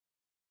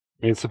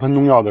每次喷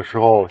农药的时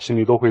候，心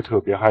里都会特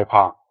别害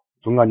怕，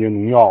总感觉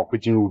农药会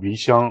进入鼻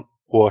腔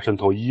或渗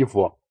透衣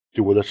服，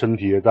对我的身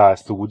体在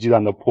肆无忌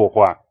惮的破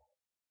坏。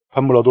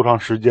喷不了多长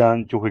时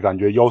间，就会感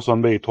觉腰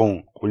酸背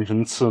痛，浑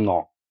身刺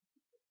挠。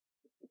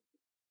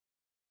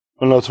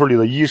问了村里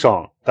的医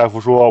生，大夫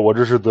说我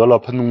这是得了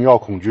喷农药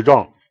恐惧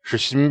症，是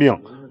心病，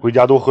回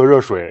家多喝热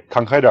水，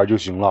看开点就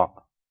行了。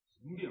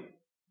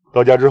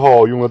到家之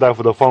后用了大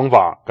夫的方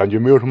法，感觉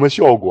没有什么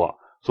效果，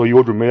所以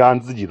我准备按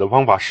自己的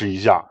方法试一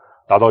下，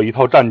打造一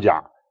套战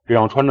甲，这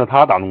样穿着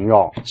它打农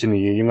药，心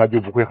里应该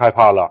就不会害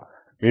怕了，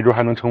没准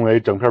还能成为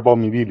整片苞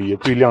米地里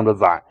最靓的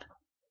仔。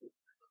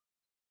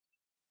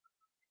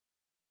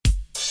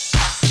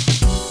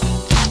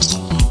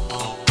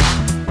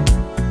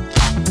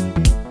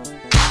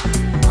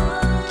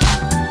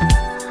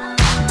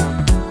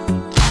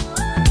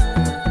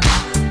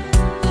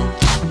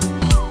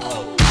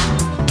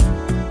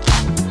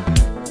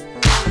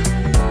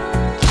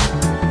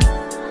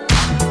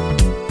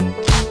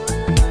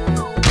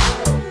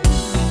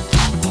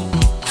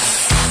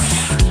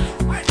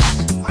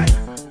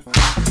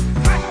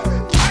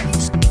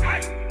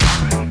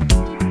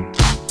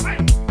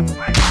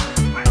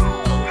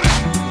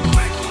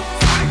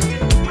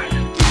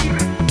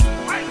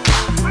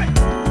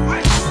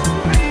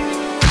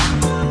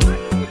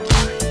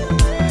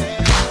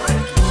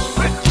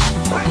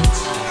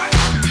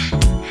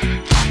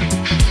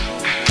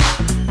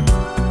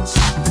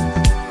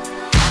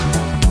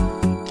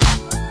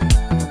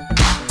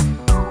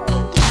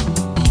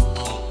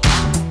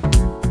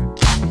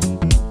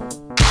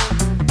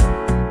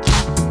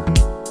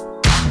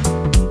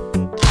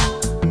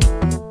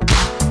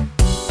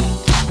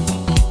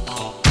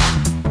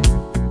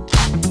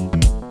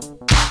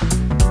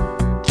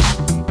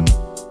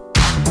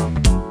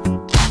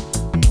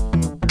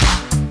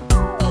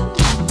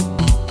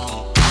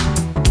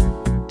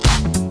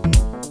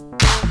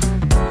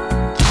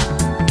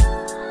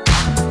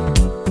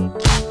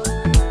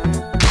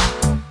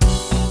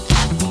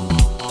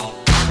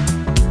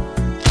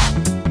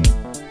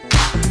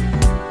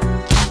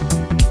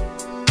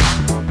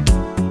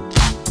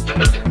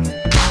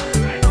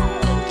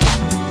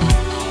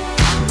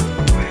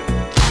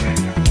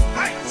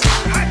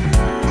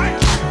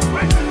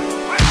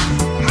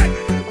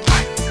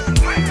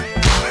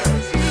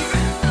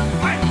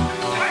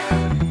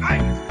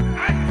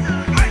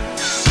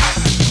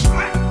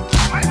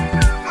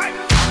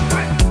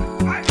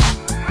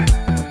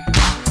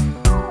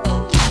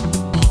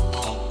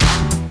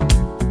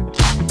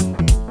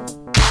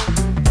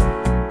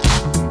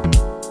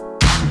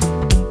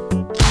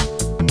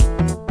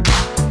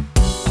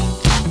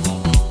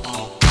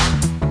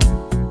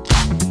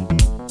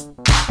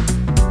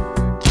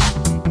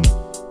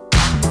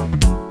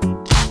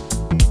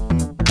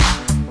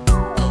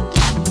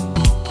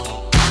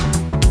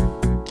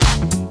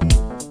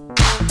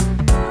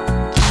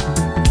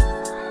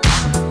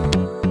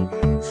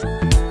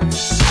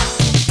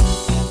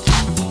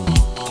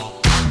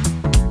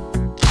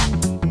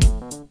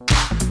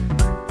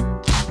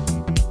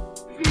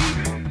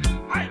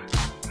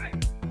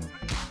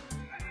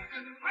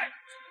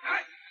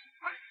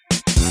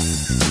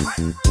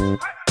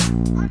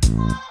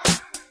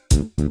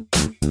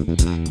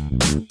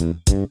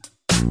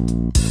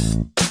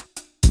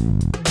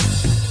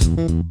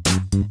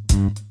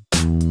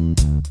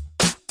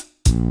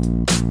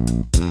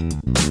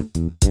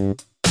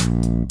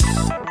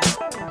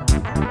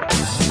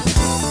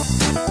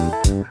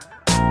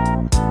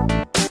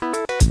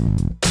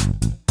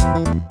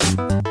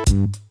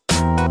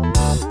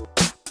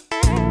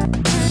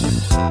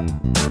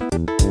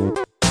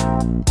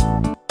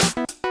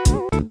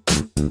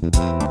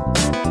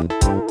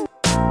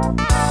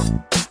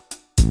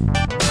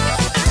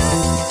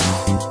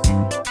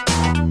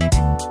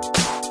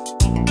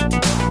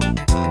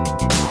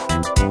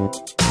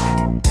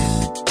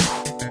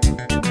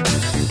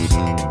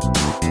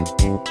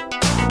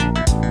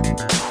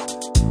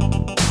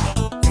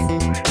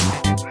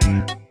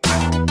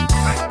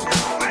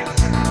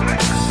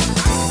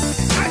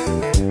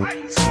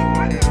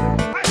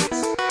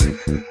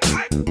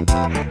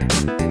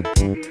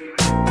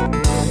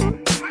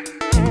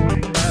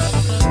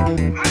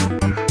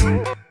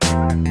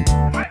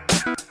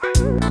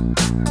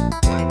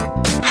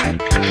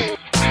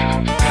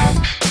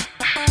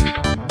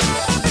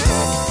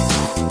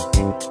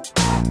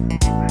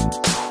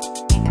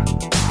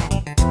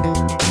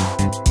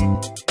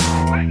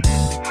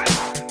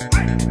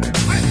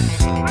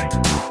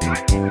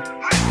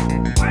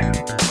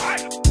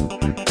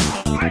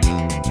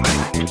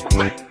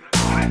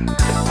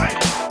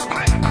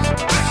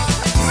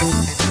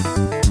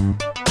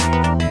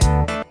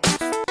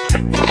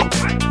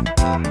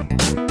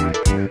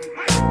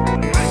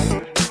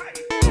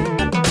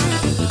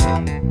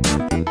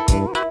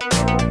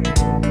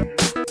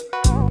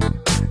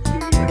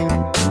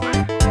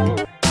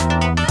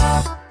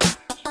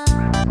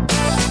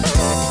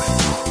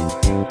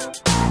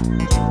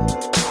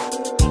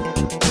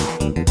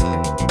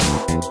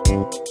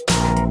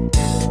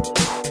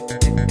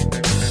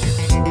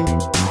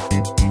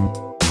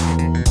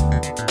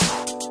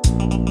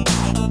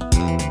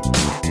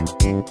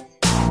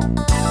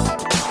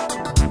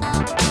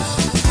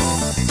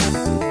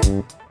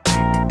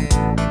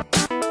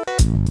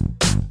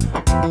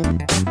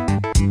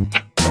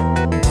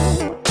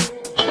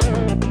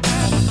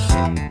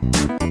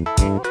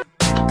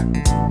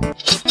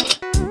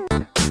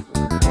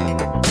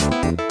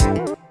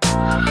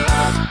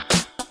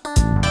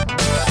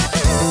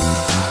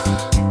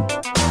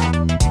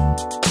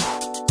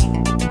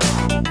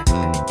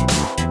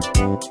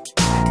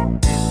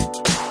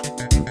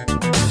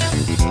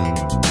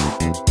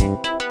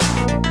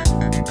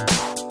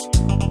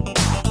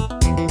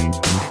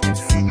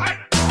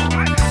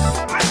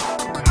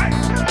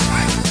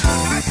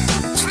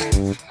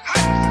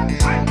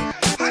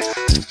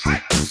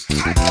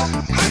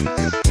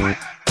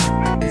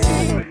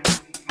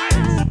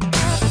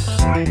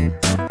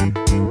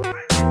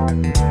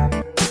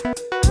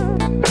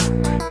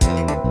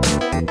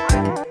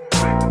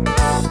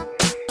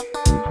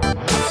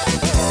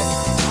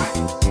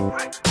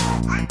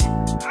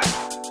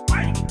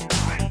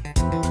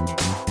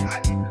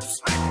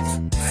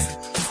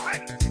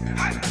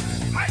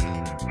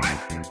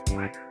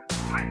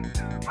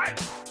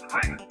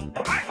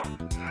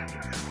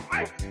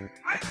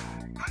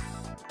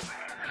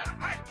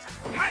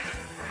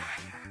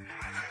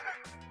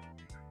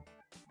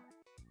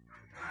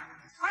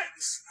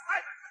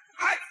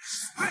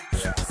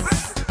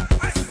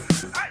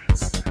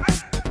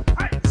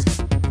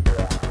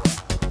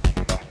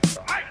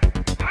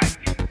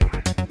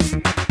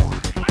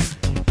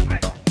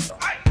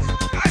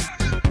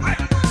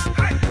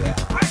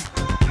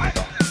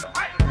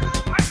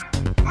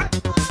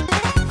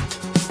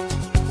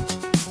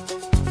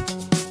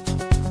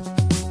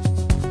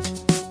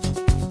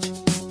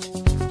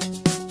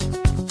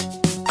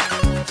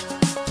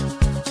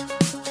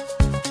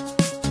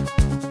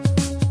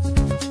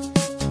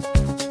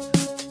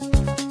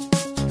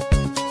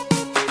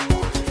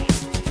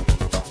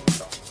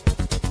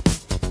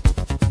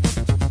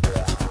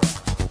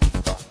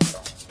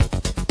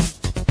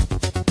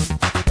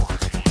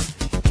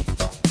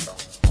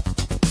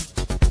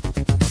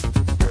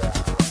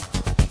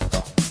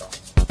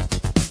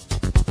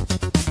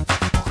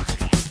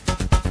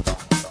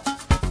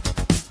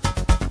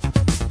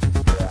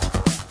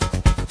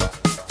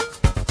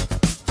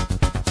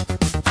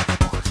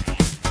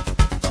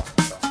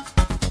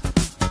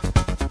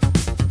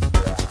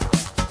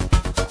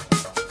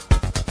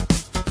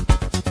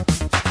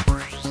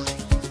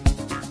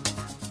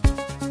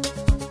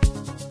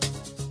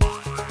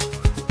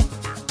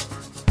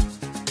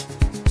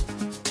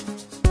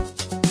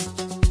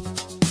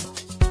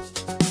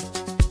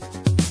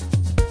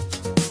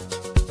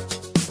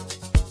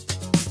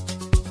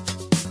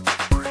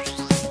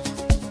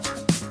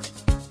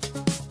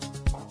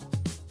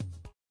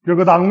这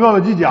个打农药的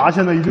机甲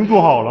现在已经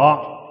做好了，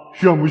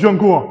炫不炫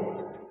酷？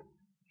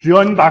只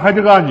要你打开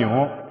这个按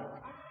钮，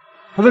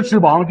它的翅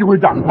膀就会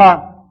展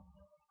开。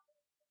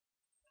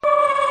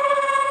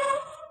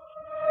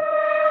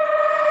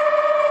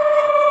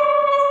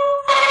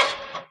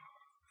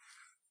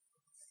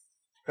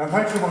展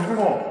开翅膀之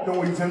后，跟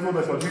我以前做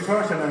的小推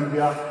车相连接，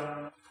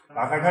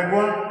打开开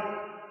关，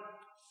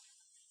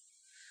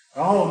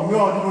然后农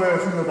药就会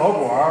顺着导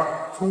管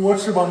从我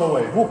翅膀的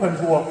尾部喷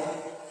出。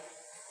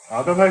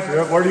刚开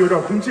始管里有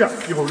点空气，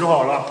一会儿就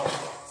好了。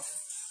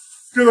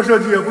这个设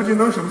计不仅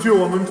能省去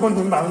我们传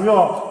统打农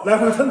药来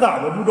回喷洒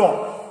的步骤，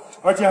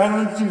而且还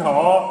能减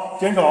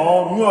少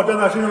农药粘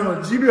在身上的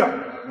几率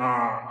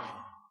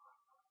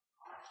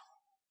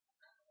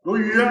由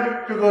于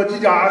这个机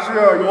甲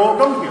是由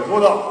钢铁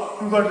做的，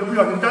就算是不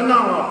小心沾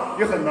上了，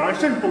也很难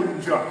渗透进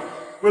去。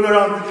为了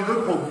让自己的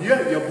口鼻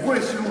也不会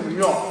吸入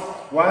农药，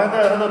我还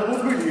在它的头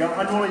盔里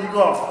安装了一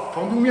个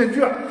防毒面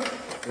具，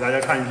给大家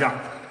看一下。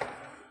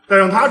戴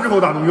上它之后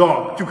打农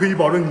药，就可以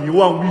保证你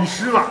万无一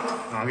失了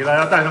给大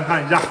家戴上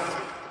看一下。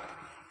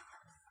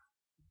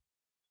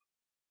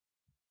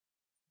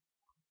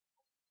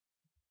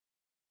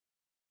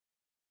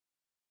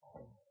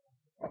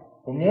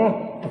怎么样？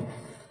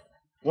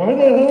我还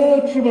在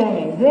它翅膀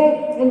两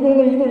边安装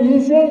了一个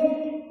音箱，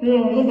这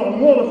样我们打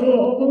农药的时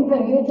候能放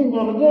出劲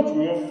爆的歌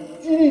曲，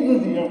激励自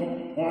己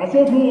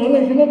消除我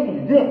内心的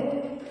恐惧。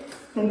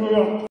就这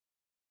样。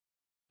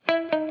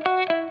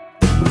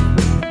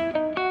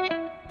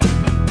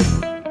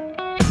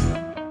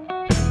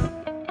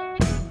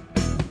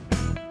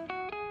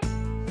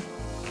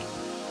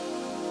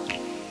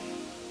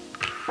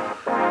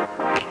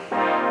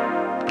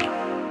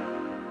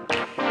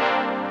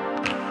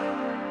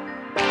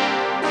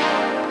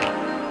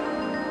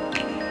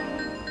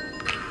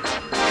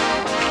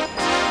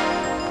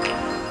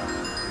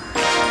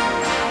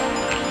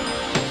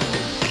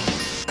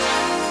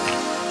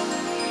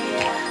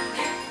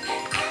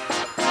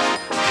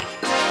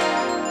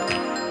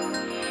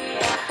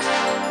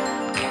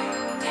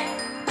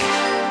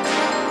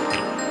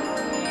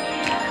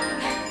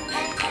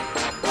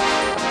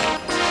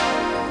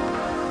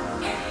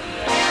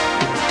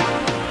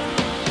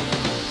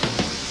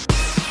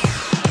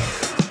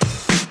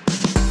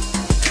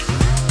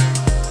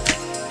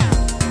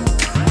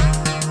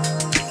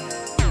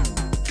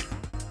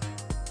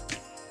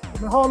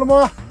准备好了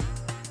吗？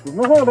准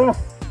备好了，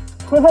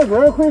快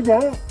点快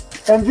点，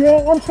感觉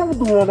俺差不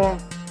多了。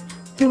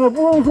现在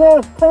不用说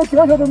喷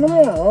小小的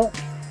农药，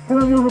现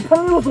在就是喷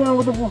6酸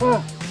我都不怕。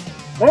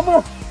来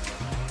吧，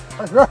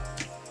开始。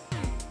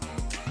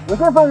我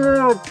再放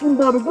个劲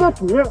爆的歌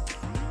曲。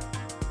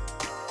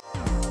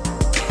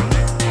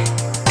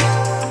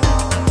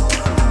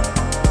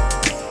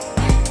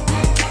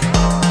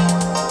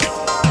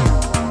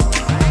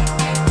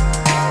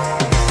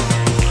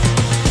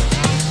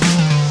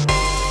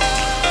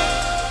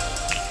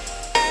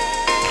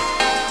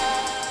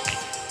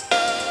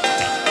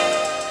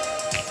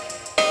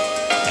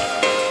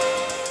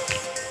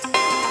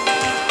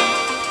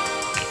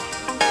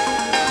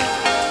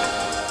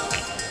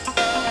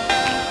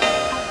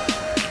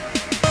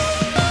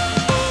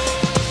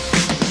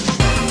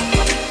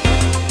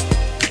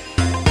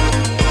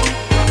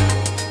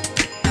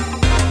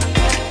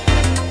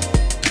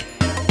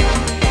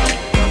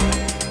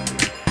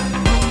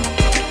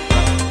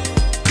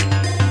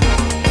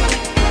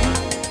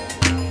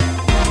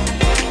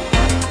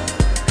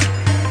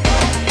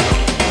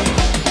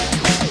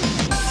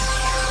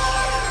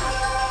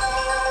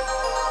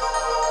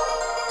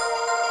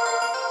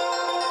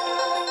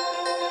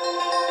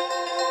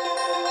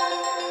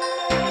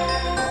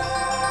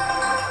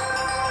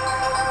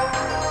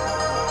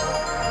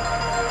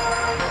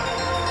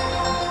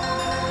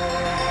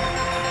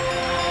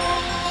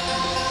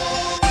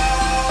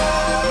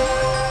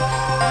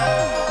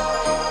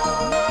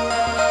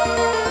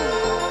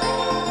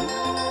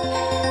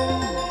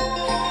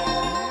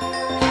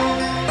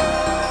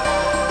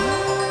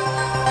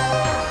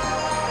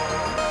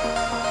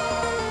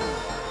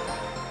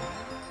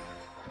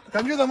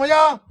觉怎么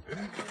样？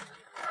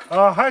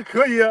啊，还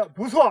可以，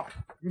不错。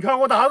你看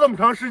我打了这么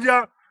长时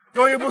间，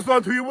腰也不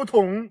酸，腿也不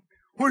痛，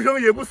浑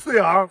身也不刺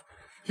痒，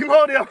挺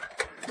好的。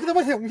你怎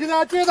么停下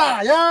了？接着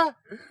打呀！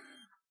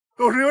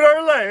都是有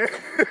点累。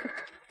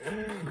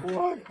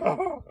我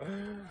靠！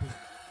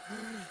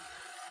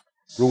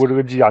如果这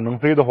个机甲能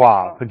飞的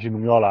话，喷起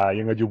农药来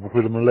应该就不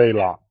会这么累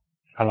了。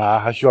看来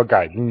还需要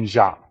改进一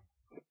下。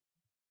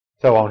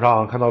在网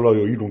上看到了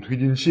有一种推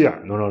进器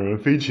能让人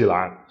飞起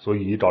来，所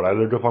以找来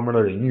了这方面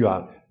的人员，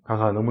看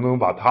看能不能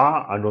把它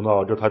安装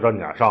到这台战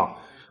甲上。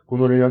工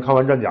作人员看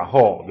完战甲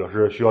后表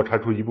示需要拆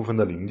出一部分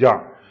的零件，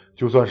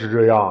就算是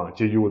这样，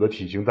介于我的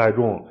体型载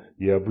重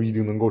也不一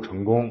定能够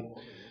成功。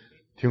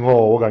听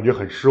后我感觉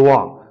很失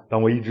望，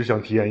但我一直想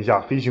体验一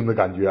下飞行的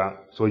感觉，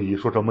所以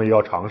说什么也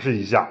要尝试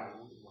一下。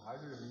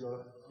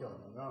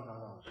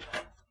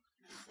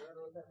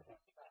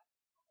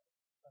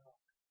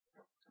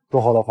做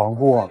好了防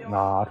护，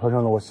那穿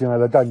上了我新来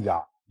的战甲，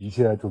一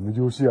切准备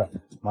就绪，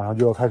马上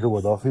就要开始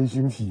我的飞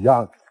行体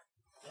验。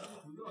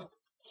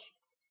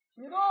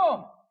启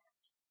动！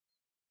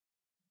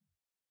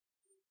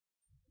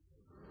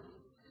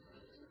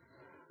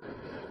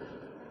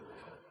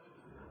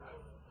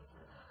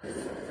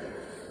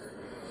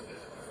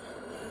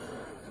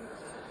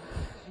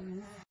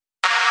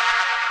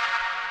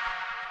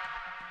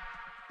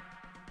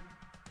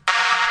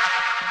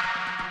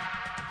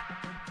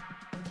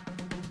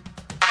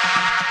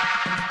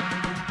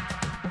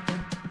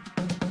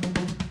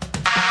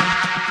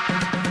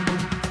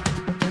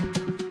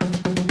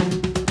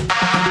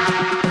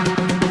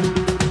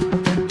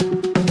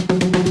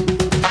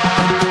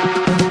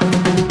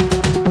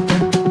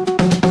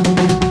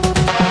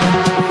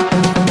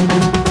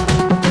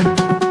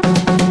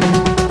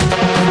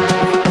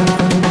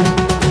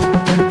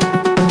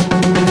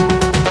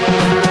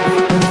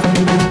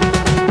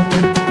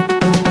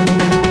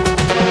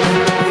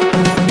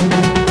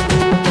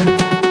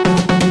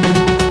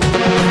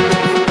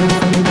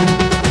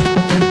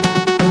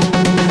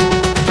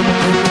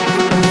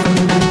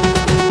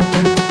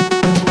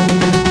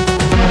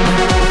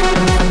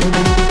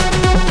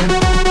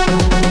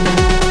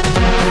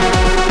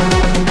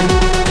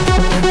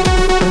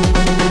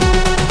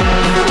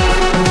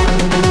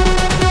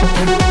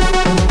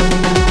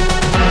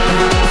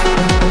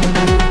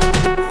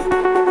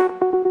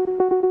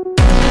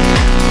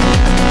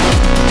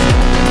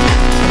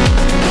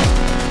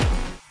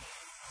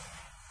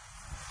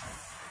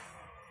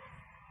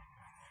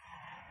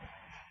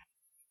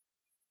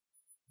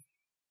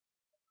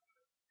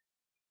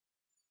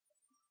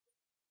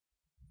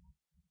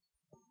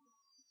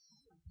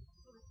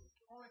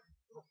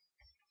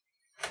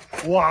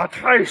哇，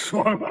太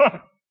爽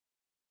了！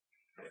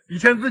以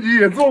前自己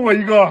也做过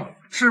一个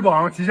翅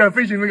膀体现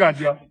飞行的感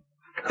觉，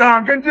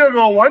但跟这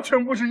个完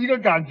全不是一个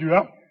感觉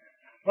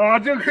啊！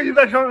这个可以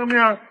在上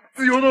面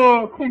自由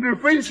的控制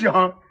飞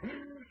翔，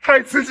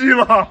太刺激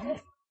了！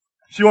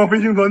希望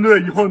飞行团队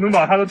以后能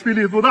把它的推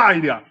力做大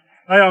一点。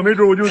哎呀，没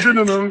准我就真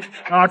的能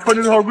穿着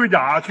这套龟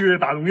甲去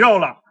打农药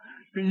了，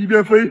一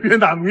边飞一边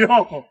打农药。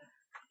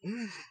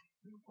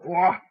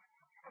哇！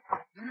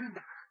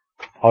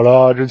好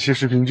了，这期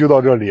视频就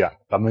到这里，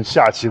咱们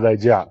下期再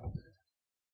见。